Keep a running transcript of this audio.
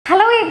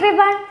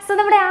everyone. So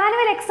നമ്മുടെ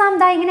annual exam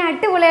ദാ ഇങ്ങനെ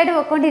അടിപൊളിയായിട്ട്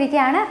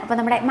പോയിക്കൊണ്ടിരിക്കുകയാണ്. അപ്പോൾ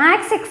നമ്മുടെ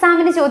മാത്സ്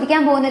എക്സാമിന്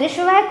ചോദിക്കാൻ പോകുന്ന ഒരു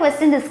ഷുവർ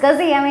ക്വസ്റ്റ്യൻ ഡിസ്കസ്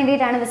ചെയ്യാൻ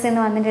വേണ്ടിയിട്ടാണ് മിസ്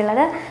ഇന്ന്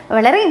വന്നിട്ടുള്ളത്.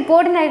 വളരെ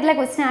ഇമ്പോർട്ടൻ്റ് ആയിട്ടുള്ള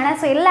ക്വസ്റ്റ്യൻ ആണ്.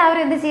 സോ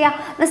എല്ലാവരും എന്ത്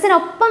ചെയ്യുക,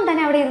 മിസ്സിനൊപ്പം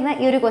തന്നെ അവിടെ ഇരുന്ന്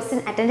ഈ ഒരു ക്വസ്റ്റ്യൻ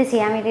അറ്റൻഡ്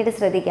ചെയ്യാൻ വേണ്ടിയിട്ട്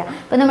ശ്രദ്ധിക്കുക.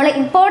 അപ്പോൾ നമ്മൾ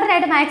ഇമ്പോർട്ടൻ്റ്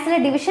ആയിട്ട് മാത്സിലെ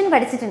ഡിവിഷൻ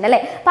പഠിച്ചിട്ടുണ്ട് അല്ലേ.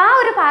 അപ്പോൾ ആ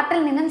ഒരു പാർട്ടിൽ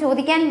നിന്നും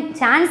ചോദിക്കാൻ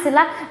ചാൻസ്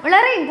ഉള്ള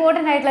വളരെ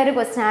ഇമ്പോർട്ടൻ്റ് ആയിട്ടുള്ള ഒരു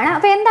ക്വസ്റ്റ്യൻ ആണ്.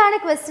 അപ്പോൾ എന്താണ്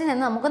ക്വസ്റ്റ്യൻ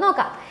എന്ന് നമുക്ക്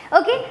നോക്കാം.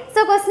 ഓക്കെ, സോ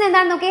ക്വസ്റ്റ്യൻ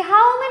എന്താണെന്ന് നോക്കി.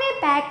 ഹൗ മെനി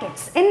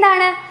പാക്കറ്റ്സ്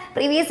എന്താണ്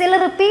പ്രീവിയസ് ഇയർ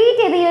റിപ്പീറ്റ്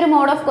ചെയ്ത് ഈ ഒരു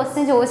മോഡ് ഓഫ്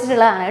ക്വസ്റ്റ്യൻ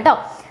ചോദിച്ചിട്ടുള്ളതാണ് കേട്ടോ.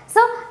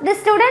 So, the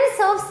students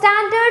of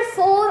Standard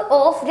 4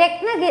 of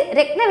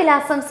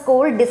Ratnavilasam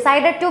School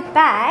decided to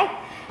pack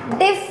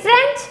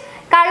different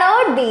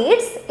colored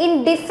beads in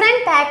different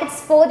packets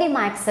for the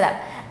Maths Lab.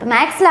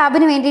 Maths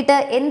ലാബിന് വേണ്ടിയിട്ട്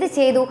എന്ത്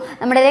ചെയ്തു,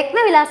 നമ്മുടെ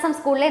രത്നവിലാസം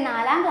സ്കൂളിലെ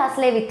 4ാം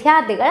ക്ലാസ്സിലെ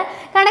വിദ്യാർത്ഥികൾ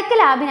കണക്ക്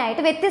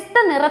ലാബിനായിട്ട് വ്യത്യസ്ത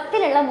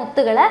നിറത്തിലുള്ള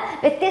മുത്തുകൾ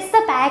വ്യത്യസ്ത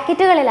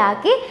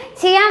പാക്കറ്റുകളിലാക്കി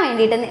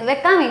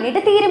വെക്കാൻ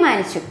വേണ്ടിയിട്ട്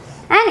തീരുമാനിച്ചു.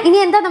 ആൻഡ് ഇനി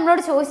എന്താ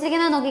നമ്മളോട്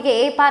ചോദിച്ചിരിക്കുന്നത് നോക്കിക്കേ.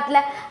 എ പാർട്ടിൽ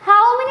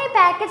how many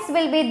packets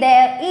will be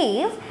there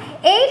if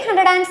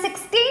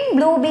 816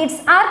 blue beads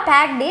are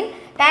packed in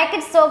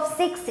packets of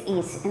 6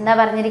 each. എന്താ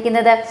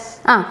പറഞ്ഞിരിക്കുന്നത്,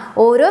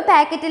 ഓരോ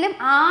പാക്കറ്റിലും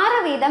 6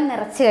 വീതം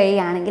നിറച്ച്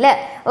കഴിയുകയാണെങ്കിൽ,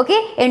 ഓക്കെ,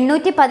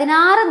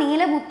 816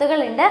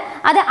 നീലമുത്തുകളുണ്ട്,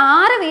 അത്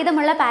 6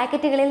 വീതമുള്ള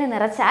പാക്കറ്റുകളിൽ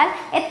നിറച്ചാൽ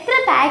എത്ര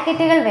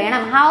പാക്കറ്റുകൾ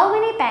വേണം, ഹൗ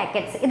മെനി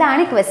പാക്കറ്റ്സ്,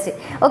 ഇതാണ് ക്വസ്റ്റ്യൻ.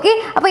 ഓക്കെ,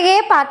 അപ്പോൾ എ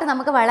പാർട്ട്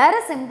നമുക്ക്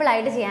വളരെ സിമ്പിൾ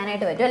ആയിട്ട്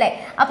ചെയ്യാനായിട്ട് പറ്റും അല്ലേ.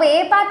 അപ്പോൾ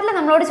എ പാർട്ടിൽ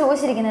നമ്മളോട്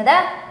ചോദിച്ചിരിക്കുന്നത്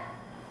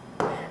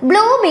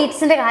ബ്ലൂ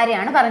ബീഡ്സിന്റെ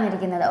കാര്യമാണ്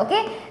പറഞ്ഞിരിക്കുന്നത്. ഓക്കെ,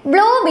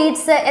 ബ്ലൂ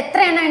ബീഡ്സ് എത്ര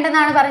എണ്ണം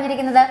ഉണ്ടെന്നാണ്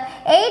പറഞ്ഞിരിക്കുന്നത്,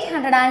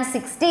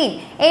 816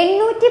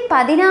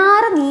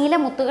 816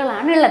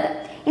 നീലമുത്തുകളാണ് ഉള്ളത്.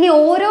 ഇനി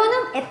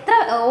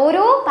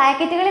ഓരോ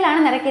പാക്കറ്റുകളിലാണ്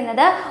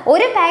നിറയ്ക്കുന്നത്,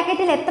 ഒരു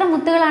പാക്കറ്റിൽ എത്ര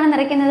മുത്തുകളാണ്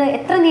നിറയ്ക്കുന്നത്,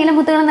 എത്ര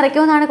നീലമുത്തുകൾ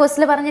നിറയ്ക്കുമെന്നാണ്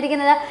ക്വസ്റ്റിൽ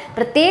പറഞ്ഞിരിക്കുന്നത്.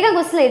 പ്രത്യേകം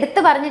ക്വസ്റ്റിൽ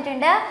എടുത്ത്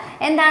പറഞ്ഞിട്ടുണ്ട്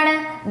എന്താണ്,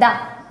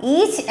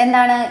 ഈച്ച്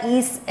എന്താണ്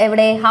ഈസ്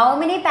എവിടെ, how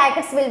many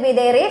packets will be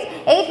there if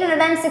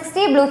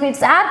 860 blue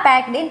beads R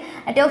packed in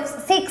of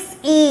 6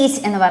 each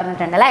എന്ന്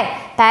പറഞ്ഞിട്ടുണ്ട് അല്ലേ.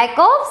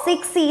 പാക്ക് ഓഫ്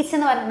 6 ഈച്ച്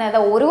എന്ന് പറഞ്ഞിട്ടുണ്ട്.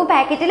 ഓരോ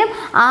പാക്കറ്റിലും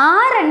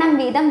 6 എണ്ണം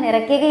വീതം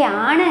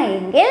നിറയ്ക്കുകയാണ്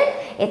എങ്കിൽ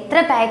എത്ര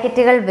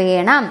പാക്കറ്റുകൾ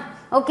വേണം.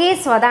 ഓക്കെ,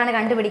 സോ അതാണ്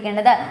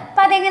കണ്ടുപിടിക്കേണ്ടത്.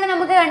 അപ്പോൾ അതെങ്ങനെ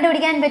നമുക്ക്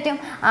കണ്ടുപിടിക്കാൻ പറ്റും,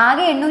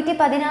 ആകെ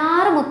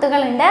 816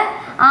 മുത്തുകളുണ്ട്,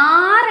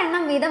 6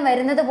 എണ്ണം വീതം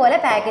വരുന്നത് പോലെ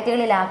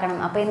പാക്കറ്റുകളിലാക്കണം.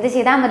 അപ്പോൾ എന്ത്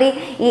ചെയ്താൽ മതി,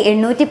 ഈ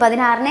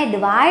 816നെ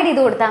ഡിവൈഡ്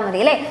ചെയ്ത് കൊടുത്താൽ മതി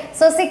അല്ലേ.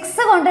 സോ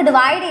 6 കൊണ്ട്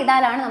ഡിവൈഡ്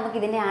ചെയ്താലാണ് നമുക്ക്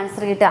ഇതിൻ്റെ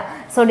ആൻസർ കിട്ടുക.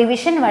 സോ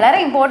ഡിവിഷൻ വളരെ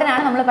ഇമ്പോർട്ടൻ്റ്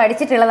ആണ്, നമ്മൾ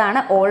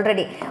പഠിച്ചിട്ടുള്ളതാണ്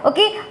ഓൾറെഡി.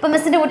 ഓക്കെ, അപ്പോൾ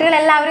മിസ്സിൻ്റെ കുട്ടികൾ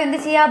എല്ലാവരും എന്ത്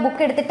ചെയ്യുക,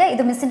 ബുക്ക് എടുത്തിട്ട്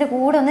ഇത് മിസ്സിൻ്റെ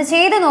കൂടെ ഒന്ന്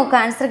ചെയ്ത് നോക്കുക,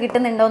 ആൻസർ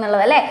കിട്ടുന്നുണ്ടോ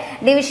എന്നുള്ളത് അല്ലേ.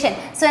 ഡിവിഷൻ,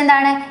 സോ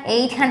എന്താണ്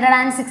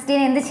 816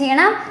 എന്ത്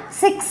ചെയ്യണം,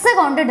 6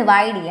 കൊണ്ട്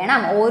ഡിവൈഡ് ചെയ്യണം.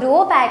 ഓരോ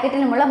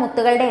പാക്കറ്റിലുമുള്ള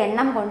മുത്തുകളുടെ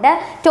എണ്ണം കൊണ്ട്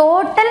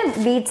ടോട്ടൽ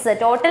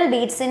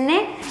ബീഡ്സിനെ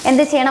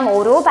എന്ത് ചെയ്യണം,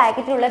 ഓരോ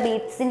പാക്കറ്റിലുള്ള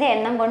ബീഡ്സിൻ്റെ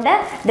എണ്ണം കൊണ്ട്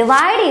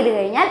ഡിവൈഡ് ചെയ്ത്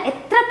കഴിഞ്ഞാൽ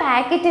എത്ര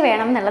പാക്കറ്റ്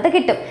വേണം എന്നുള്ളത്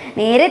കിട്ടും.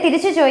 നേരെ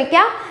തിരിച്ചു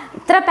ചോദിക്കാം,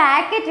 ഇത്ര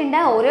പാക്കറ്റ് ഉണ്ട്,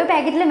 ഓരോ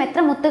പാക്കറ്റിലും എത്ര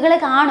മുത്തുകൾ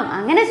കാണും,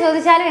 അങ്ങനെ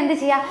ചോദിച്ചാലും എന്ത്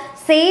ചെയ്യുക,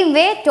 സെയിം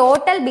വേ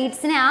ടോട്ടൽ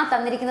ബീഡ്സിനെ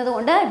തന്നിരിക്കുന്നത്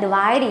കൊണ്ട്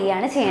ഡിവൈഡ്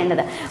ചെയ്യുകയാണ്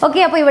ചെയ്യേണ്ടത്. ഓക്കെ,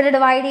 അപ്പോൾ ഇവിടെ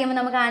ഡിവൈഡ് ചെയ്യുമ്പോൾ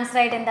നമുക്ക് ആൻസർ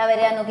ആയിട്ട് എന്താ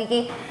വരിക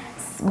നോക്കിക്കേ,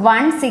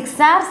 1 6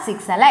 are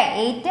 6 അല്ലേ,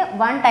 8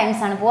 1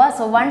 ടൈംസ് ആണ് പോവുക.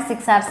 സോ 1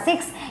 6 are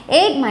 6,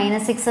 8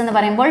 - 6 എന്ന്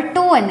പറയുമ്പോൾ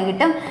 2 എന്ന്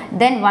കിട്ടും.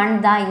 ദെൻ 1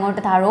 ദാ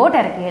ഇങ്ങോട്ട് താഴോട്ട്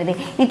ഇറക്കി എഴുതി.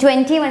 ഈ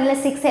 21ൽ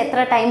 6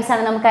 എത്ര ടൈംസ്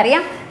ആണ്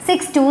നമുക്കറിയാം,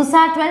 6 2s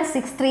are 12,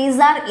 6 3s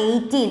are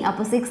 18.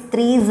 അപ്പോൾ 6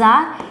 3s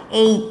are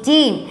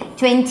 18.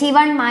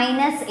 21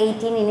 -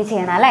 18 ഇനി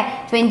ചെയ്യണം അല്ലേ.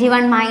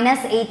 21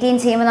 - 18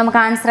 ചെയ്യുമ്പോൾ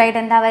നമുക്ക് ആൻസർ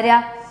ആയിട്ട് എന്താ വരിക,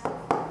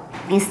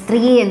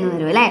 3 എന്ന്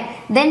വരും അല്ലേ.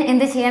 ദെൻ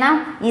എന്ത് ചെയ്യണം,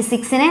 ഈ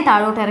 6നെ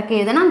താഴോട്ട് ഇറക്കി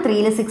എഴുതണം.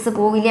 3ൽ 6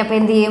 പോവില്ല, അപ്പോൾ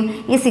എന്ത് ചെയ്യും,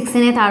 ഈ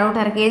 6നെ താഴോട്ട്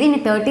ഇറക്കി എഴുതി. ഇനി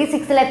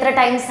 36ൽ എത്ര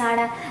ടൈംസ്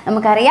ആണ്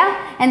നമുക്കറിയാം,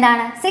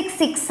 എന്താണ് 6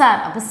 6 are.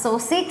 അപ്പോൾ സോ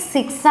 6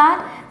 6 are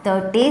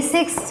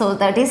 36. സോ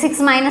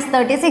 36 -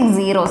 36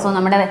 0. സോ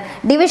നമ്മുടെ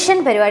ഡിവിഷൻ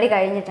പരിപാടി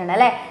കഴിഞ്ഞിട്ടുണ്ട്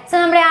അല്ലേ. സോ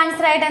നമ്മുടെ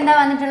ആൻസർ ആയിട്ട് എന്താ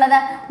വന്നിട്ടുള്ളത്,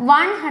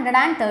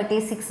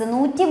 136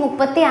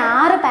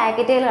 136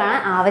 പാക്കറ്റുകളാണ്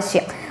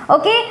ആവശ്യം.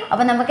 ഓക്കെ,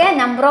 അപ്പോൾ നമുക്ക്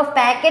നമ്പർ ഓഫ്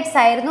പാക്കറ്റ്സ്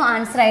ആയിരുന്നു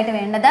ആൻസർ ആയിട്ട്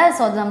വേണ്ടത്.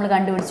 സോ അത് നമ്മൾ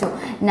കണ്ടുപിടിച്ചു,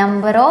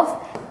 നമ്പർ ഓഫ്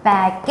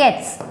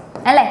പാക്കറ്റ്സ്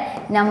അല്ലേ.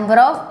 Number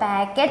of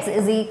packets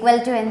is equal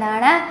to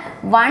എന്താണ്,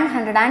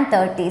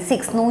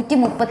 136.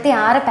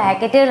 136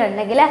 പാക്കറ്റുകൾ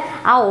ഉണ്ടെങ്കിൽ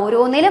ആ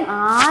ഓരോന്നിലും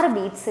 6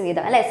 ബീഡ്സ്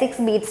വീതം അല്ലേ,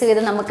 6 ബീഡ്സ്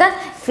വീതം നമുക്ക്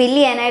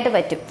ഫില്ല് ചെയ്യാനായിട്ട്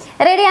പറ്റും.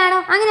 റെഡിയാണോ?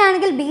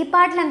 അങ്ങനെയാണെങ്കിൽ ബി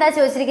പാർട്ടിൽ എന്താ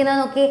ചോദിച്ചിരിക്കുന്നത്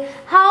നോക്കി.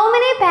 How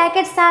many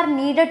packets R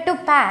needed to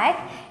pack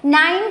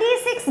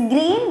 96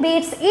 green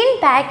beads in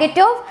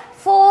packet of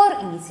 4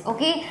 each.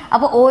 Okay,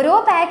 അപ്പോൾ ഓരോ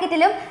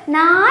പാക്കറ്റിലും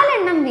 4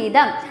 എണ്ണം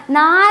വീതം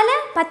 4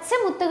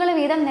 പച്ചമുത്തുകൾ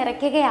വീതം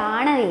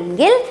നിറയ്ക്കുകയാണ്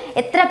എങ്കിൽ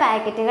എത്ര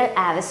പാക്കറ്റുകൾ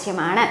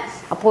ആവശ്യമാണ്.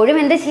 അപ്പോഴും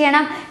എന്ത്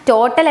ചെയ്യണം,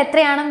 ടോട്ടൽ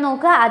എത്രയാണെന്ന്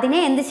നോക്കുക,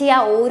 അതിനെ എന്ത്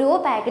ചെയ്യുക, ഓരോ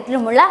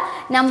പാക്കറ്റിലുമുള്ള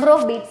നമ്പർ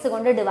ഓഫ് ബീഡ്സ്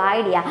കൊണ്ട്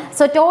ഡിവൈഡ് ചെയ്യുക.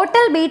 സോ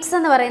ടോട്ടൽ ബീഡ്സ്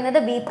എന്ന് പറയുന്നത്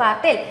ബി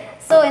പാർട്ടിൽ,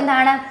 സോ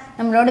എന്താണ്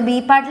നമ്മളോട് ബി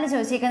പാർട്ടിൽ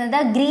ചോദിച്ചിരിക്കുന്നത്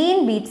ഗ്രീൻ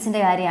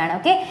ബീഡ്സിൻ്റെ കാര്യമാണ്.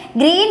 ഓക്കെ,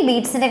 ഗ്രീൻ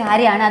ബീഡ്സിൻ്റെ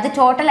കാര്യമാണ്. അത്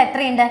ടോട്ടൽ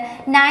എത്രയുണ്ട്,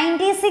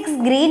 96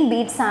 ഗ്രീൻ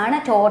ബീഡ്സ് ആണ്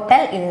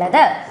ടോട്ടൽ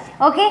ഉള്ളത്.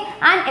 ഓക്കെ,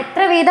 ആൻഡ്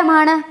എത്ര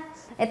വീതമാണ്,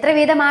 എത്ര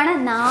വീതമാണ്?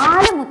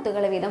 4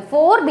 മുത്തുകൾ വീതം,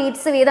 4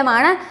 ബീഡ്സ്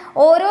വീതമാണ്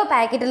ഓരോ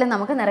പാക്കറ്റിലും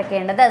നമുക്ക്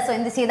നിറയ്ക്കേണ്ടത്. സോ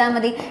എന്ത് ചെയ്താൽ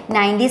മതി?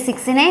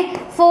 96നെ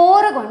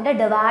 4 കൊണ്ട്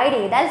ഡിവൈഡ്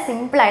ചെയ്താൽ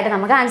സിമ്പിളായിട്ട്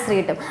നമുക്ക് ആൻസർ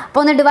കിട്ടും.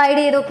 അപ്പോൾ ഒന്ന് ഡിവൈഡ്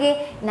ചെയ്ത് നോക്കിയേ.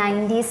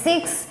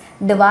 96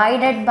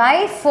 divided by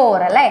 4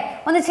 അല്ലേ?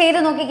 ഒന്ന് ചെയ്ത്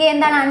നോക്കിക്കേ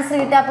എന്താണ് ആൻസർ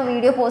കിട്ടുക. അപ്പോൾ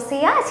വീഡിയോ പോസ്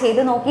ചെയ്യുക,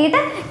 ചെയ്ത് നോക്കിയിട്ട്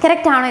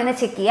കറക്റ്റ് ആണോ എന്ന്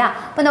ചെക്ക്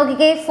ചെയ്യുക. അപ്പോൾ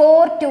നോക്കിക്കേ,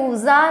 4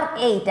 2s are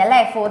 8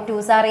 അല്ലേ? 4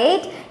 2s are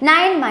 8.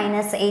 9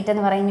 minus 8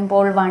 എന്ന്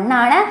പറയുമ്പോൾ 1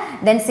 ആണ്.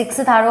 ദെൻ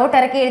 6 താഴോട്ട്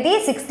ഇറക്കി എഴുതി.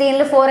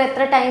 16ൽ 4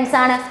 എത്ര ടൈംസ്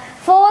ആണ്?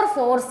 4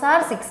 4s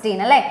are 16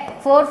 അല്ലേ?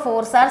 4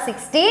 4s are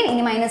 16.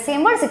 ഇനി മൈനസ്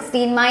ചെയ്യുമ്പോൾ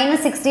 16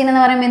 മൈനസ് 16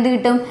 എന്ന് പറയുമ്പോൾ എന്ത്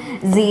കിട്ടും?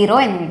 0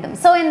 എന്ന് കിട്ടും.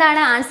 സോ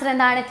എന്താണ് ആൻസർ?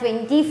 എന്താണ്?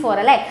 24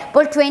 അല്ലേ?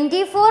 അപ്പോൾ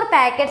 24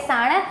 പാക്കറ്റ്സ്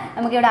ആണ്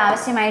നമുക്കിവിടെ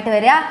ആവശ്യമായിട്ട്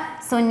വരിക.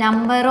 സോ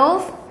നമ്പർ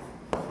ഓഫ്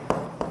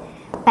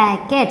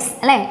പാക്കറ്റ്സ്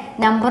അല്ലേ?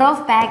 Number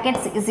of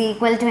packets is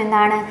equal to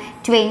എന്താണ്?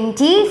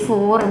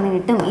 24 എന്ന്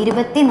കിട്ടും.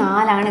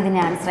 24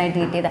 ഇതിൻ്റെ ആൻസർ ആയിട്ട്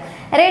കിട്ടിയത്.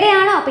 റെഡി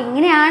ആണോ? അപ്പോൾ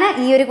ഇങ്ങനെയാണ്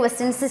ഈ ഒരു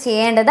ക്വസ്റ്റ്യൻസ്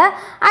ചെയ്യേണ്ടത്.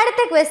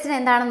 അടുത്ത ക്വസ്റ്റ്യൻ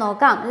എന്താണെന്ന്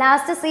നോക്കാം.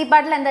 ലാസ്റ്റ് സി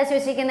പാർട്ടിൽ എന്താ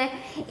ചോദിച്ചിരിക്കുന്നത്?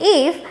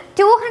 If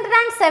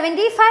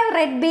 275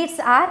 red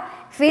beads are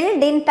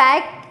filled in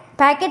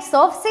packets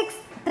of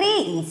 3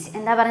 each.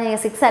 എന്താ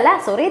പറഞ്ഞിരിക്കുന്നത്? 6 അല്ല,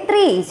 സോറി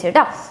 3 each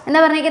കേട്ടോ. എന്താ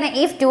പറഞ്ഞിരിക്കുന്നത്?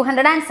 If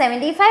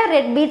 275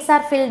 red beads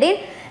are filled in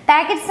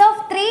packets of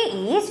 3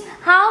 each,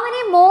 how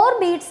many more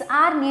beads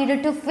are needed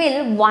to fill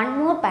one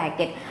more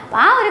packet?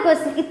 ആ ഒരു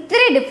question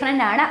ഇത്രയും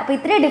different ആണ്. അപ്പോൾ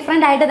ഇത്രയും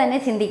ഡിഫറെൻ്റ് ആയിട്ട് തന്നെ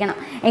ചിന്തിക്കണം,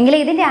 എങ്കിലേ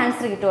ഇതിൻ്റെ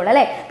ആൻസർ കിട്ടുള്ളൂ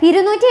അല്ലേ?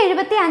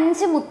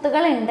 275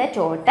 മുത്തുകളുണ്ട്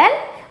ടോട്ടൽ.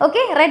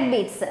 ഓക്കെ, റെഡ്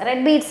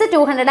ബീഡ്സ്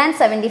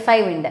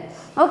 275 ഉണ്ട്.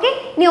 ഓക്കെ,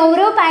 ഇനി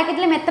ഓരോ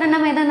പാക്കറ്റിലും എത്ര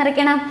എണ്ണം വീതം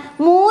നിറയ്ക്കണം?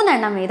 3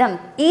 എണ്ണം വീതം.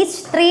 ഈച്ച്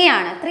 3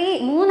 ആണ്.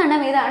 3 എണ്ണം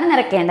വീതമാണ്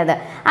നിറയ്ക്കേണ്ടത്.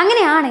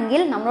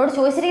 അങ്ങനെയാണെങ്കിൽ നമ്മളോട്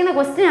ചോദിച്ചിരിക്കുന്ന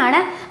ക്വസ്റ്റ്യൻ ആണ്,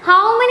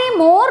 how many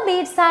more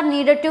beads R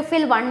needed to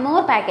fill one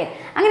more packet?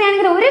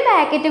 അങ്ങനെയാണെങ്കിൽ ഒരു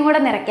പാക്കറ്റും കൂടെ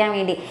നിറയ്ക്കാൻ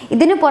വേണ്ടി,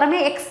 ഇതിന് പുറമെ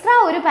എക്സ്ട്രാ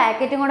ഒരു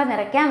പാക്കറ്റും കൂടെ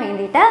നിറയ്ക്കാൻ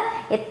വേണ്ടിയിട്ട്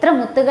എത്ര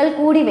മുത്തുകൾ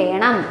കൂടി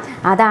വേണം?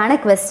 അതാണ്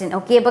ക്വസ്റ്റ്യൻ.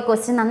 ഓക്കെ, അപ്പോൾ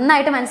ക്വസ്റ്റ്യൻ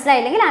നന്നായിട്ട്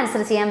മനസ്സിലായില്ലെങ്കിൽ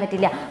ആൻസർ ചെയ്യാൻ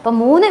പറ്റില്ല. അപ്പോൾ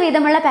 3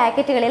 വീതമുള്ള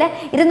പാക്കറ്റുകളിൽ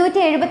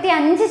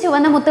 275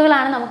 ചുവന്ന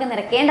മുത്തുകളാണ് നമുക്ക്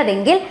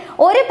നിറയ്ക്കേണ്ടതെങ്കിൽ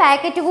ഒരു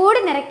പാക്കറ്റ് കൂടി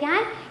നിറയ്ക്കാൻ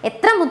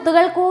എത്ര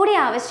മുത്തുകൾ കൂടി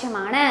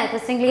ആവശ്യമാണ്?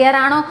 ക്വസ്റ്റ്യൻ ക്ലിയർ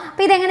ആണോ?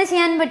 അപ്പോൾ ഇതെങ്ങനെ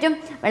ചെയ്യാൻ പറ്റും?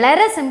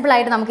 വളരെ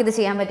സിമ്പിളായിട്ട് നമുക്കിത്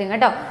ചെയ്യാൻ പറ്റും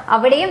കേട്ടോ.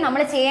 അവിടെയും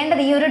നമ്മൾ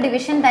ചെയ്യേണ്ടത് ഈ ഒരു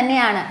ഡിവിഷൻ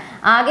തന്നെയാണ്.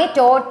 ആകെ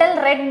ടോട്ടൽ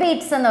റെഡ്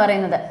ബീഡ്സ് എന്ന്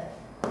പറയുന്നത്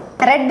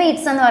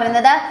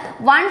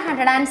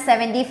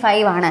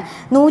 175 ആണ്.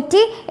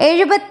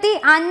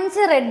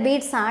 175 റെഡ്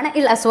ബീഡ്സ് ആണ്.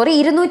 ഇല്ല, സോറി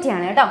 200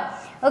 ആണ് കേട്ടോ.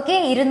 ഓക്കെ,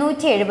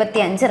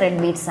 275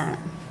 റെഡ് ബീഡ്സ് ആണ്.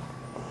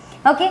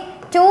 ഓക്കെ,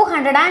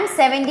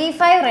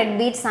 275 റെഡ്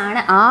ബീഡ്സ് ആണ്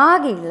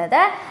ആകെ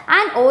ഉള്ളത്.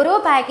 ആൻഡ് ഓരോ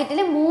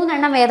പാക്കറ്റിലും 3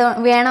 എണ്ണം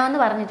വേണമെന്ന്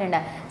പറഞ്ഞിട്ടുണ്ട്.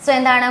 സോ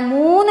എന്താണ്?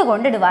 3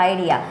 കൊണ്ട്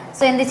ഡിവൈഡ് ചെയ്യുക.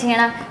 സോ എന്ത്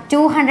ചെയ്യണം?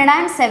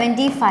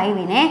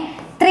 275നെ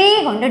 3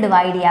 കൊണ്ട്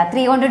ഡിവൈഡ് ചെയ്യുക.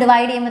 3 കൊണ്ട്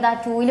ഡിവൈഡ് ചെയ്യുമ്പോൾ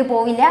 2ൽ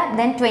പോവില്ല.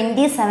 ദെൻ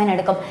 27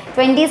 എടുക്കും.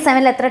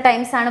 27ൽ എത്ര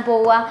ടൈംസ് ആണ്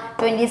പോവുക?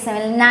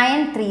 27 9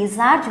 3s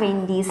are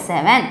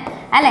 27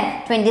 അല്ലേ?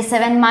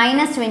 27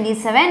 മൈനസ്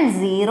 27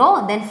 0.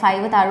 ദെൻ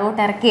 5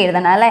 താഴോട്ട് ഇറക്കി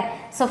എഴുതണം അല്ലേ?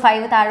 സോ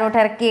 5 താഴോട്ട്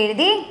ഇറക്കി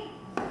എഴുതി.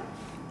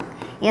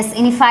 യെസ്,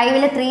 ഇനി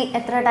 5ൽ 3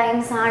 എത്ര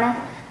ടൈംസ് ആണ്?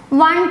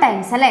 1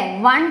 ടൈംസ് അല്ലേ?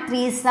 1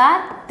 3s are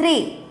 3.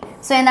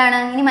 സോ എന്താണ്?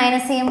 ഇനി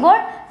മൈനസ് ചെയ്യുമ്പോൾ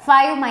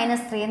 5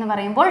 മൈനസ് 3 എന്ന്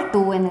പറയുമ്പോൾ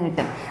 2 എന്ന്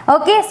കിട്ടും.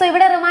 ഓക്കെ, സോ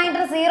ഇവിടെ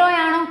റിമൈൻഡർ 0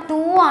 ആണോ?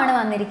 2 ആണ്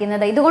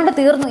വന്നിരിക്കുന്നത്. ഇതുകൊണ്ട്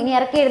തീർന്നു. ഇനി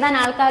ഇറക്കി എഴുതാൻ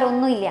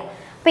ആൾക്കാരൊന്നുമില്ല.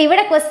 അപ്പോൾ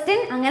ഇവിടെ ക്വസ്റ്റ്യൻ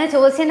അങ്ങനെ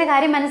ചോദിച്ചതിൻ്റെ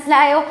കാര്യം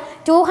മനസ്സിലായോ?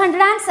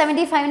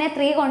 275നെ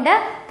 3 കൊണ്ട്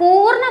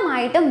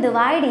പൂർണ്ണമായിട്ടും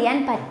ഡിവൈഡ് ചെയ്യാൻ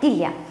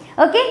പറ്റില്ല.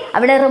 ഓക്കെ,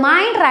 അവിടെ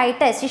റിമൈൻഡർ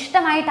ആയിട്ട്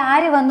ശിഷ്ടമായിട്ട്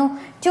ആര് വന്നു?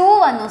 2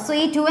 വന്നു. സോ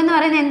ഈ 2 എന്ന്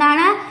പറയുന്നത്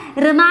എന്താണ്?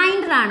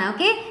 റിമൈൻഡർ ആണ്.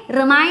 ഓക്കെ,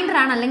 റിമൈൻഡർ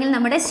ആണ്, അല്ലെങ്കിൽ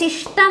നമ്മുടെ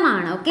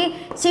ശിഷ്ടമാണ്. ഓക്കെ,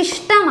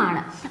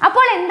 ശിഷ്ടമാണ്.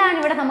 അപ്പോൾ എന്താണ്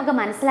ഇവിടെ നമുക്ക്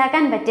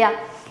മനസ്സിലാക്കാൻ പറ്റുക?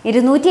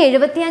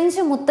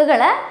 275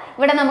 മുത്തുകൾ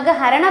ഇവിടെ നമുക്ക്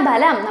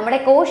ഹരണഫലം നമ്മുടെ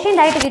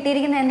കോഷ്യൻ്റ് ആയിട്ട്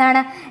കിട്ടിയിരിക്കുന്നത്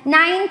എന്താണ്?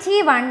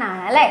 91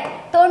 ആണ് അല്ലേ?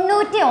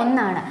 91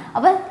 ആണ്.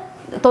 അപ്പോൾ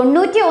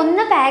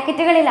 91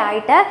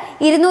 പാക്കറ്റുകളിലായിട്ട്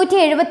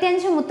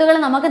 275 മുത്തുകൾ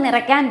നമുക്ക്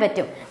നിറയ്ക്കാൻ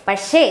പറ്റും.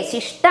 പക്ഷേ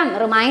ശിഷ്ടം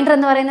റിമൈൻഡർ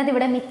എന്ന് പറയുന്നത്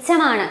ഇവിടെ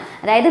മിച്ചമാണ്.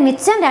 അതായത്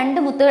മിച്ചം 2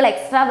 മുത്തുകൾ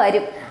എക്സ്ട്രാ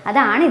വരും.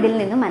 അതാണ് ഇതിൽ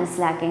നിന്നും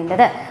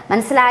മനസ്സിലാക്കേണ്ടത്.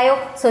 മനസ്സിലായോ?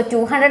 സോ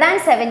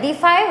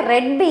 275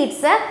 റെഡ്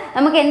ബീഡ്സ്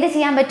നമുക്ക് എന്ത്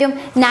ചെയ്യാൻ പറ്റും?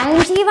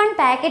 91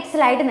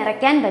 പാക്കറ്റ്സിലായിട്ട്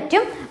നിറയ്ക്കാൻ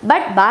പറ്റും.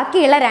 ബട്ട്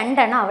ബാക്കിയുള്ള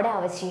 2 എണ്ണം അവിടെ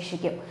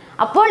അവശേഷിക്കും.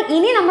 അപ്പോൾ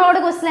ഇനി നമ്മളോട്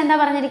ക്വസ്റ്റ്യൻ എന്താ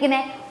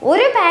പറഞ്ഞിരിക്കുന്നത്?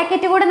 ഒരു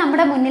പാക്കറ്റ് കൂടെ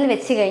നമ്മുടെ മുന്നിൽ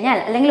വെച്ച് കഴിഞ്ഞാൽ,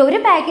 അല്ലെങ്കിൽ ഒരു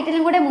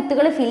പാക്കറ്റിലും കൂടെ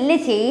മുത്തുകൾ ഫില്ല്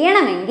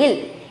ചെയ്യണമെങ്കിൽ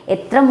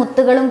എത്ര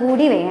മുത്തുകളും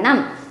കൂടി വേണം?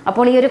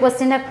 അപ്പോൾ ഈ ഒരു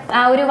ക്വസ്റ്റ്യൻ്റെ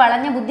ആ ഒരു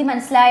വളഞ്ഞ ബുദ്ധി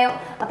മനസ്സിലായോ?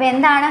 അപ്പോൾ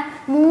എന്താണ്?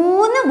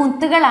 3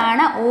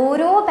 മുത്തുകളാണ്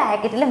ഓരോ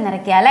പാക്കറ്റിലും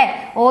നിറയ്ക്കുക അല്ലേ?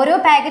 ഓരോ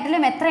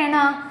പാക്കറ്റിലും എത്ര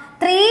എണ്ണം?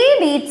 3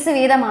 ബീഡ്സ്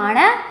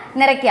വീതമാണ്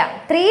നിറയ്ക്കുക.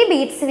 3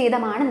 ബീഡ്സ്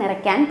വീതമാണ്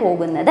നിറയ്ക്കാൻ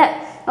പോകുന്നത്.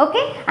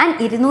 ഓക്കെ, ആൻഡ്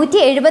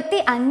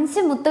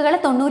 275 മുത്തുകൾ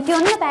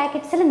 91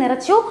 പാക്കറ്റ്സിൽ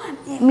നിറച്ചു.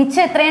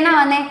 മിച്ചം എത്ര എണ്ണ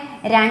വന്നേ?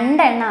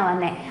 2 എണ്ണ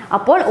വന്നേ.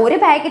 അപ്പോൾ ഒരു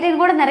പാക്കറ്റിൽ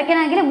കൂടെ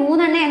നിറയ്ക്കണമെങ്കിൽ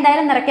 3 എണ്ണം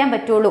എന്തായാലും നിറയ്ക്കാൻ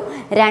പറ്റുള്ളൂ.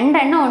 2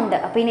 എണ്ണം ഉണ്ട്.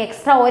 അപ്പോൾ ഇനി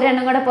എക്സ്ട്രാ 1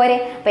 എണ്ണം കൂടെ പോരെ?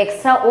 അപ്പോൾ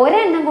എക്സ്ട്രാ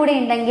 1 എണ്ണം കൂടി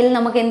ഉണ്ടെങ്കിൽ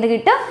നമുക്ക് എന്ത്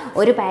കിട്ടും?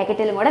 ഒരു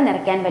പാക്കറ്റിലും കൂടെ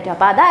നിറയ്ക്കാൻ പറ്റും.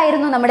 അപ്പോൾ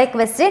അതായിരുന്നു നമ്മുടെ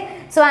ക്വസ്റ്റ്യൻ.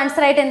 സോ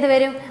ആൻസർ ആയിട്ട് എന്ത്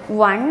വരും?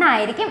 1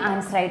 ആയിരിക്കും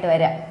ആൻസർ ആയിട്ട്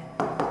വരിക.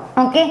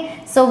 ഓക്കെ,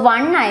 സോ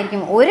 1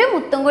 ആയിരിക്കും. ഒരു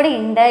മുത്തും കൂടി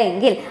ഉണ്ട്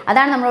എങ്കിൽ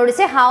അതാണ് നമ്മളോട്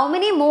ചോദിച്ചത് how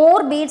many more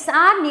beads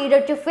R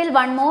needed to fill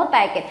 1 more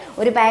packet.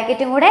 ഒരു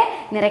പാക്കറ്റും കൂടെ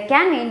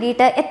നിറയ്ക്കാൻ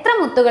വേണ്ടിയിട്ട് എത്ര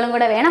മുത്തുകളും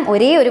കൂടെ വേണം?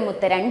 ഒരേ ഒരു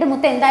മുത്ത്. 2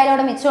 മുത്ത് എന്തായാലും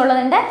അവിടെ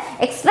മിച്ചമുള്ളതുണ്ട്.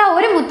 എക്സ്ട്രാ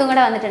ഒരു മുത്തും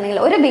കൂടെ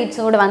വന്നിട്ടുണ്ടെങ്കിൽ, ഒരു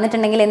ബീഡ്സും കൂടെ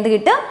വന്നിട്ടുണ്ടെങ്കിൽ എന്ത്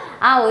കിട്ടും?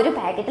 ആ ഒരു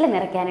പാക്കറ്റിൽ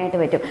നിറയ്ക്കാനായിട്ട്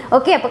പറ്റും.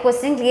 ഓക്കെ, അപ്പോൾ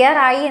ക്വസ്റ്റ്യൻ ക്ലിയർ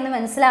ആയി എന്ന്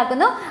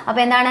മനസ്സിലാക്കുന്നു.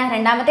 അപ്പോൾ എന്താണ്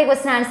രണ്ടാമത്തെ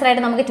ക്വസ്റ്റ്യൻ ആൻസർ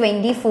ആയിട്ട് നമുക്ക്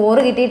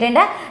 24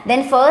 കിട്ടിയിട്ടുണ്ട്.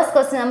 ദെൻ ഫസ്റ്റ്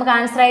ക്വസ്റ്റ്യൻ നമുക്ക്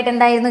ആൻസർ ആയിട്ട്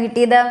എന്തായിരുന്നു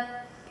കിട്ടിയത്?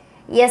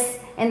 യെസ്,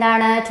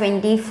 എന്താണ്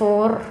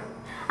 24?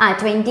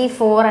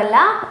 24 അല്ല,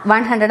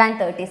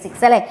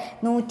 136 അല്ലേ,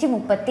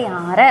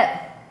 136.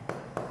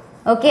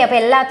 ഓക്കെ, അപ്പോൾ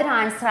എല്ലാത്തിനും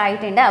ആൻസർ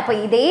ആയിട്ടുണ്ട്. അപ്പോൾ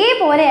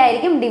ഇതേപോലെ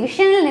ആയിരിക്കും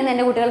ഡിവിഷനിൽ നിന്ന്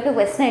എൻ്റെ കുട്ടികൾക്ക്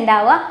ക്വസ്റ്റ്യൻ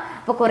ഉണ്ടാവുക.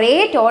 അപ്പോൾ കുറേ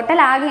ടോട്ടൽ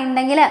ആകെ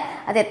ഉണ്ടെങ്കിൽ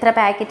അത് എത്ര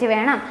പാക്കറ്റ്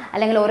വേണം,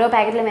 അല്ലെങ്കിൽ ഓരോ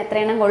പാക്കറ്റിലും എത്ര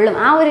എണ്ണം കൊള്ളും,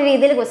 ആ ഒരു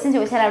രീതിയിൽ ക്വസ്റ്റ്യൻ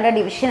ചോദിച്ചാൽ അവിടെ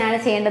ഡിവിഷനാണ്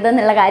ചെയ്യേണ്ടത്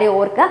എന്നുള്ള കാര്യം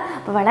ഓർക്കുക.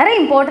 അപ്പോൾ വളരെ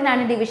ഇമ്പോർട്ടൻ്റ്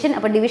ആണ് ഡിവിഷൻ.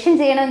 അപ്പോൾ ഡിവിഷൻ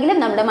ചെയ്യണമെങ്കിലും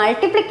നമ്മുടെ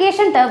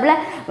മൾട്ടിപ്ലിക്കേഷൻ ടേബിൾ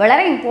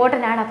വളരെ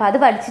ഇമ്പോർട്ടൻ്റ് ആണ്. അപ്പോൾ അത്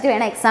പഠിച്ചിട്ട്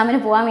വേണം എക്സാമിന്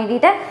പോകാൻ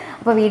വേണ്ടിയിട്ട്.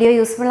 അപ്പോൾ വീഡിയോ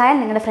യൂസ്ഫുൾ ആയാൽ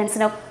നിങ്ങളുടെ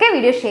ഫ്രണ്ട്സിനൊക്കെ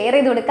വീഡിയോ ഷെയർ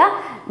ചെയ്ത് കൊടുക്കുക.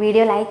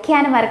 വീഡിയോ ലൈക്ക്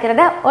ചെയ്യാനും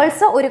മറക്കരുത്.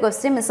 ഓൾസോ ഒരു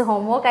ക്വസ്റ്റ്യൻ മിസ്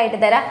ഹോംവർക്ക് ആയിട്ട്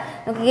തരാം.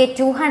 നോക്കിയേ,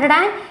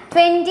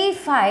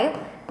 225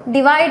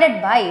 ഡിവൈഡ്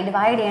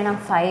ചെയ്യണം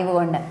 5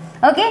 കൊണ്ട്.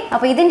 ഓക്കെ,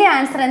 അപ്പോൾ ഇതിൻ്റെ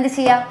ആൻസർ എന്ത്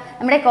ചെയ്യാം?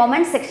 നമ്മുടെ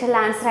കോമൻറ്റ് സെക്ഷനിൽ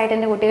ആൻസർ ആയിട്ട്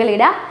എൻ്റെ കുട്ടികൾ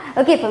ഇടാം.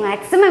 ഓക്കെ, ഇപ്പോൾ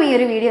മാക്സിമം ഈ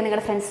ഒരു വീഡിയോ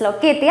നിങ്ങളുടെ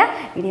ഫ്രണ്ട്സിലൊക്കെ എത്തിയാൽ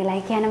വീഡിയോ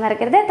ലൈക്ക് ചെയ്യാനും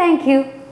മറക്കരുത്. Thank you.